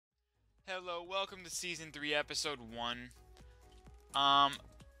Hello, welcome to Season 3, Episode 1.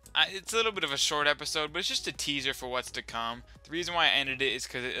 It's a little bit of a short episode, but it's just a teaser for what's to come. The reason why I ended it is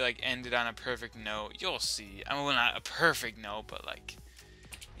because it, ended on a perfect note. You'll see. I mean, well, not a perfect note, but,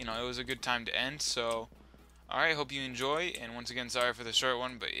 it was a good time to end, so... Alright, hope you enjoy, and once again, sorry for the short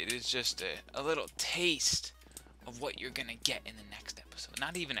one, but it is just a little taste of what you're gonna get in the next episode.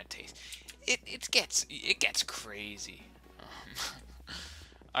 Not even a taste. It gets crazy.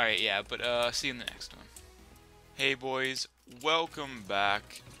 Alright, yeah, but see you in the next one. Hey boys, welcome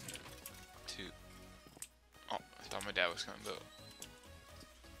back to... Oh, I thought my dad was coming, but...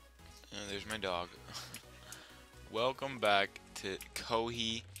 there's my dog. Welcome back to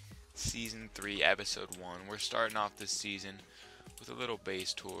Kohi Season 3, Episode 1. We're starting off this season with a little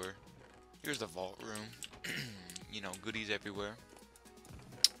base tour. Here's the vault room. Goodies everywhere.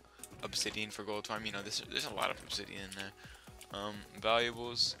 Obsidian for gold farm. There's a lot of obsidian in there.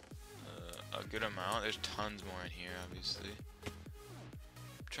 Valuables, a good amount. There's tons more in here, obviously.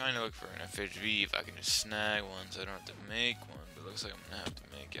 I'm trying to look for an FHV if I can just snag one so I don't have to make one, but it looks like I'm gonna have to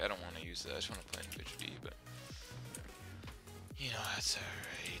make it. I don't want to use that, I just want to play an FHV, but that's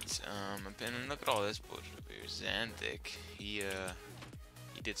alright. And look at all this bullshit over here. Xanthic, he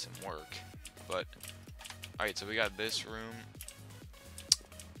did some work, but alright, so we got this room,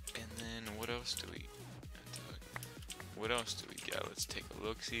 and then what else do we got? Let's take a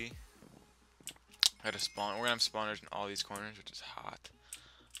look-see. Got a spawn. We're gonna have spawners in all these corners, which is hot.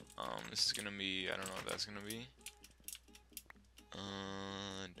 This is gonna be, I don't know what that's gonna be.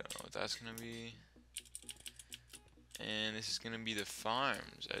 Don't know what that's gonna be. And this is gonna be the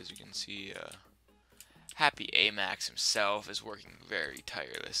farms. As you can see, Happy AMAX himself is working very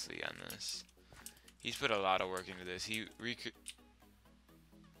tirelessly on this. He's put a lot of work into this. He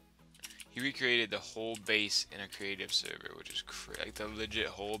recreated the whole base in a creative server, which is like the legit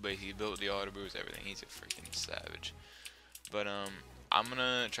whole base. He built the auto boost, everything. He's a freaking savage. But I'm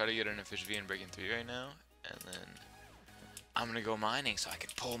gonna try to get an FHV in Breaking 3 right now, and then I'm gonna go mining so I can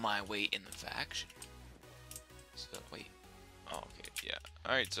pull my weight in the faction. So wait, oh okay, yeah.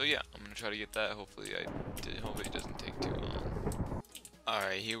 All right, so yeah, I'm gonna try to get that. Hopefully it doesn't take too long. All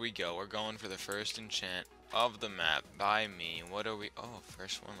right, here we go. We're going for the first enchant of the map by me. What are we? Oh,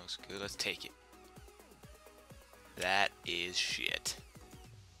 first one looks good. Let's take it. That is shit.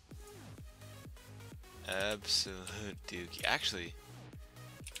 Absolute dookie. Actually,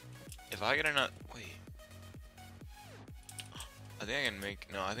 if I get enough, wait. I think I can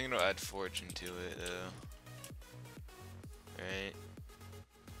make. No, I think it'll add fortune to it though. Right?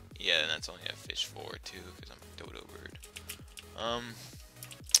 Yeah, and that's only a fish 4 too, because I'm a dodo bird.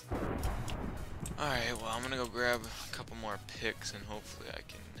 Alright, well, I'm gonna go grab a couple more picks and hopefully I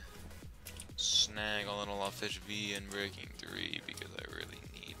can snag a little FHV in Breaking 3 because I really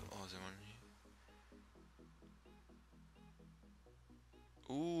need. Oh, is there one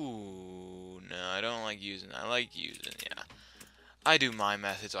here? Ooh, no, I don't like using. I like using, yeah. I do my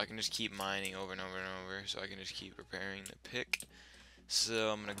method so I can just keep mining over and over and over so I can just keep preparing the pick. So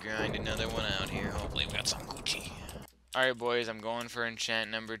I'm gonna grind another one out here. Hopefully we got some Gucci. Alright boys, I'm going for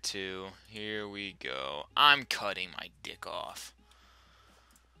enchant number 2. Here we go. I'm cutting my dick off.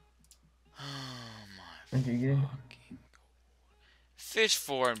 Oh my fucking God. Fish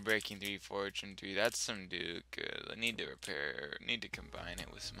 4 and Breaking 3, Fortune 3. That's some duke. I need to combine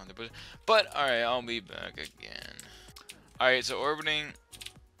it with some other bullshit. But alright, I'll be back again. Alright, so orbiting,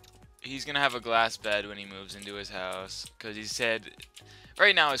 he's gonna have a glass bed when he moves into his house. Because he said,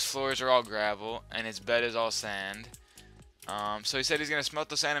 right now his floors are all gravel and his bed is all sand. So he said he's gonna smelt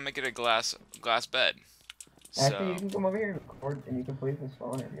the sand and make it a glass bed. Actually, you can come over here and record, and you can play this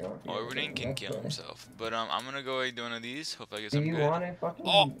phone if you want. Orbiting can kill himself, but I'm gonna go do one of these. Hope I get some good. Do you want to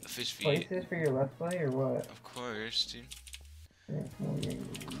fucking fish this for your let's play or what? Of course, dude.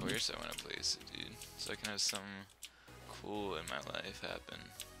 Of course I wanna place it, dude. So I can have some cool in my life happen.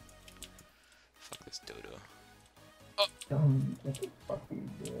 Fuck this dodo. Oh. What the fuck are you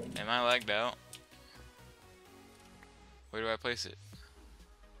doing? Am I lagged out? Where do I place it?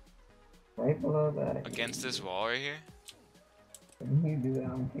 Right below that. Against this wall right here? When you do that,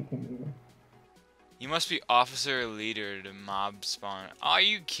 I'm kicking you. You must be officer or leader to mob spawn. Are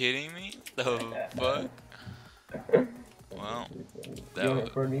you kidding me? The fuck? Well, that you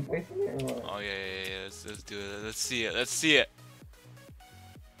want to me placing it or what? Oh yeah. Let's do it. Let's see it.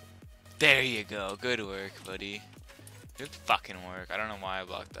 There you go. Good work, buddy. Good fucking work. I don't know why I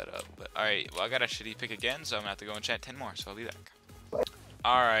blocked that up, but alright. Well, I got a shitty pick again, so I'm gonna have to go enchant 10 more, so I'll be back.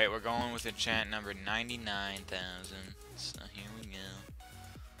 Alright, we're going with enchant number 99,000. So here we go.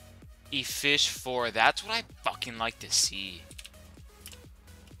 E-Fish 4. That's what I fucking like to see.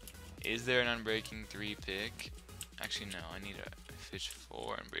 Is there an Unbreaking 3 pick? Actually, no. I need a Fish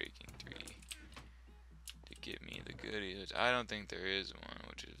 4 Unbreaking 3 to get me the goodies. I don't think there is one,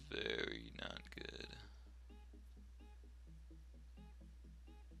 which is very not good.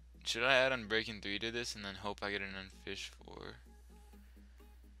 Should I add Unbreaking 3 to this and then hope I get an Unfish 4?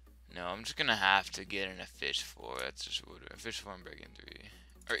 No, I'm just gonna have to get an Fish 4. That's just what a Fish 4 Unbreaking 3.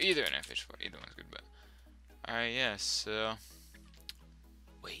 Or either an Fish 4. Either one's good, but. Alright, yeah, so.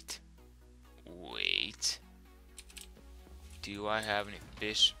 Wait. Do I have any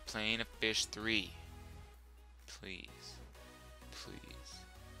fish? Playing a Fish 3. Please.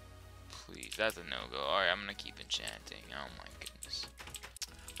 That's a no-go. Alright, I'm gonna keep enchanting. Oh my goodness.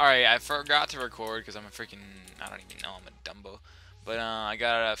 Alright, I forgot to record because I'm a freaking, I don't even know, I'm a Dumbo. But I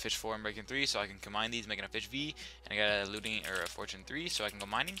got a Fish 4 and Breaking 3, so I can combine these, making a Fish V. And I got a Looting, or a Fortune 3, so I can go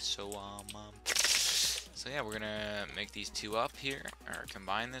mining. So yeah, we're gonna make these two up here, or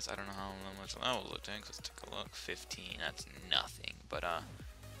combine this. I don't know how much that will look. Let's take a look. 15, that's nothing. But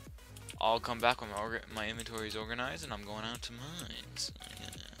I'll come back when my inventory is organized, and I'm going out to mine. So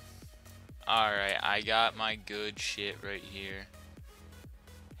yeah. Alright, I got my good shit right here.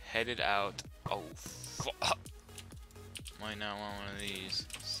 Headed out. Oh, fuck. Might not want one of these.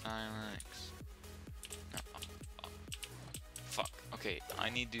 Silex. No. Fuck. Okay, I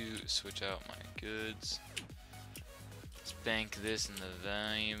need to switch out my goods. Let's bank this in the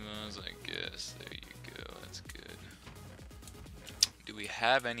valuables, I guess. There you go. That's good. Do we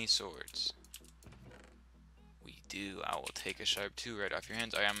have any swords? We do. I will take a sharp 2 right off your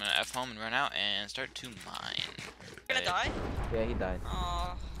hands. Alright, I'm gonna F home and run out and start to mine. You're gonna die? Yeah, he died.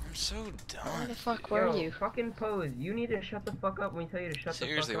 Aww. I'm so done. Where the fuck were you? Fucking pose. You need to shut the fuck up when we tell you to shut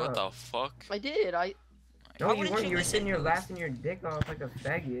Seriously, the fuck what up. the fuck? I did. No, Why you wouldn't weren't. you You were listen, sitting here Pose? laughing your dick off like a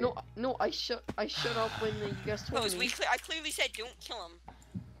faggot. No. I shut up when you guys told Pose, me. I clearly said don't kill him.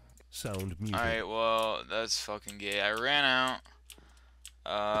 Sound muted. Alright, well, that's fucking gay. I ran out.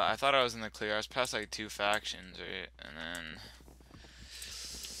 I thought I was in the clear. I was past like 2 factions, right? And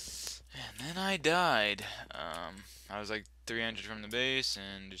then I died. I was like 300 from the base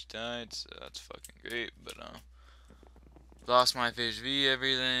and just died, so that's fucking great. But lost my Fish V,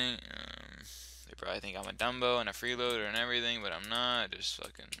 everything. They probably think I'm a Dumbo and a freeloader and everything, but I'm not. Just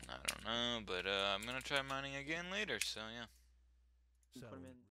fucking, I don't know. But I'm gonna try mining again later. So yeah. Sound